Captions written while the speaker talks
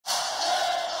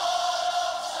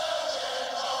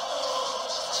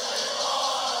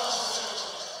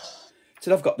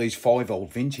So I've got these 5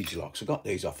 old vintage locks. I got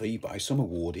these off eBay. Some are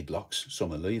warded locks,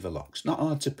 some are lever locks. Not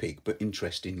hard to pick, but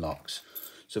interesting locks.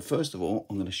 So first of all,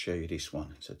 I'm going to show you this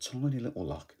one. It's a tiny little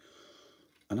lock.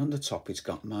 And on the top, it's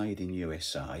got made in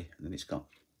USA. And then it's got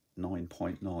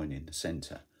 9.9 in the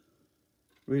centre.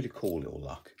 Really cool little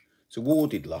lock. It's a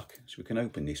warded lock. So we can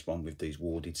open this one with these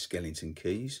warded skeleton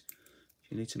keys.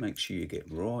 You need to make sure you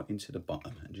get right into the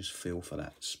bottom and just feel for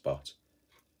that spot.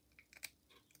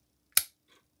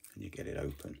 And you get it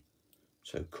open.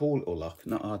 So cool little lock,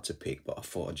 not hard to pick, but I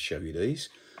thought I'd show you these.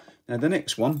 Now the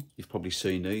next one, you've probably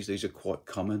seen these are quite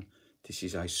common. This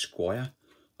is a square.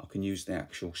 I can use the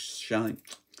actual shape.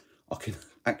 I can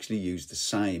actually use the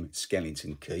same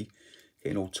skeleton key.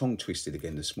 Getting all tongue twisted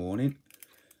again this morning.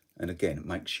 And again,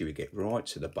 make sure you get right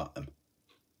to the bottom.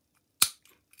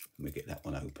 And we get that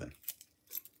one open.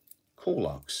 Cool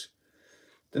locks.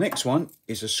 The next one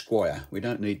is a square. We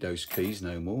don't need those keys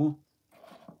no more.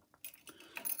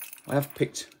 I have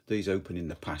picked these open in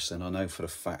the past, and I know for a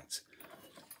fact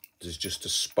there's just a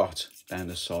spot down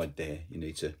the side there you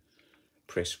need to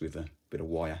press with a bit of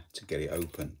wire to get it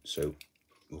open. So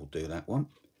we'll do that one.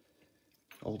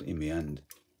 Hold it in my hand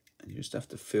and you just have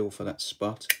to feel for that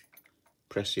spot,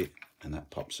 press it, and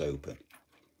that pops open.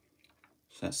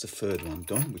 So that's the third one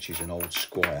done, which is an old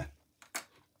square.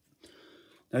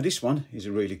 Now this one is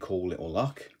a really cool little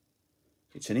lock.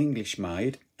 It's an English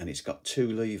made and it's got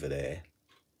 2 levers there.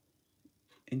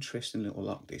 Interesting little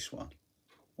lock, this one,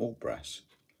 all brass.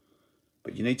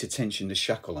 But you need to tension the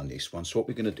shackle on this one. So what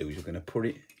we're going to do is we're going to put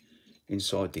it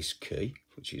inside this key,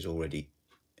 which is already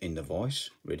in the vise,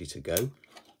 ready to go.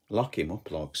 Lock him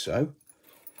up like so.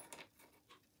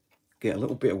 Get a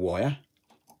little bit of wire.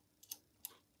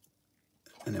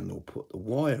 And then we'll put the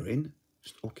wire in,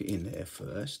 just hook it in there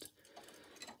first.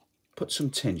 Put some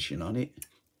tension on it.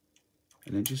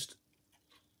 And then just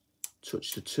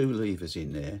touch the 2 levers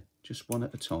in there. Just one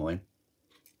at a time,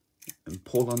 and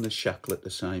pull on the shackle at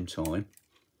the same time,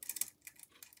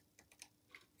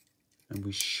 and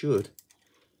we should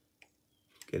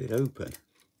get it open.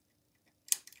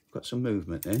 Got some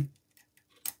movement there,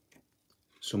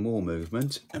 some more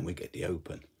movement, and we get the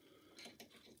open.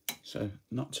 So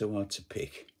not too hard to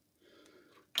pick.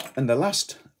 And the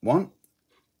last one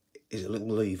is a little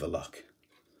lever lock.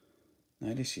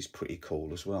 Now this is pretty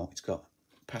cool as well. It's got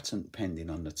patent pending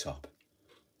on the top.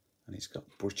 And it's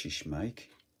got British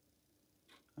make,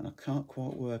 and I can't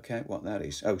quite work out what that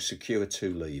is. Oh, secure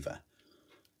 2 lever.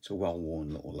 It's a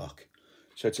well-worn little lock.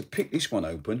 So to pick this one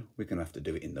open, we're going to have to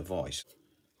do it in the vise.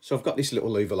 So I've got this little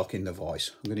lever lock in the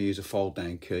vise. I'm going to use a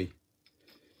fold-down key.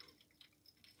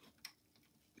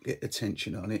 Get the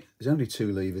tension on it. There's only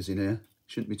 2 levers in here.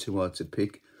 Shouldn't be too hard to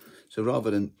pick. So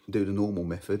rather than do the normal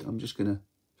method, I'm just going to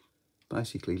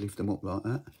basically lift them up like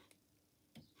that.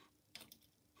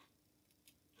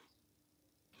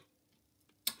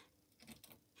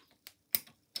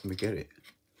 And we get it.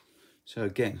 So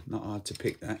again, not hard to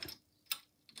pick that.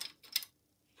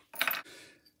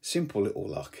 Simple little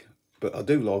lock, but I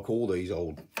do like all these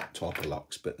old type of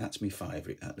locks, but that's my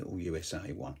favourite, that little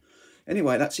USA one.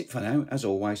 Anyway, that's it for now. As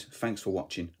always, thanks for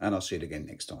watching, and I'll see you again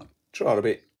next time. Try it a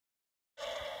bit.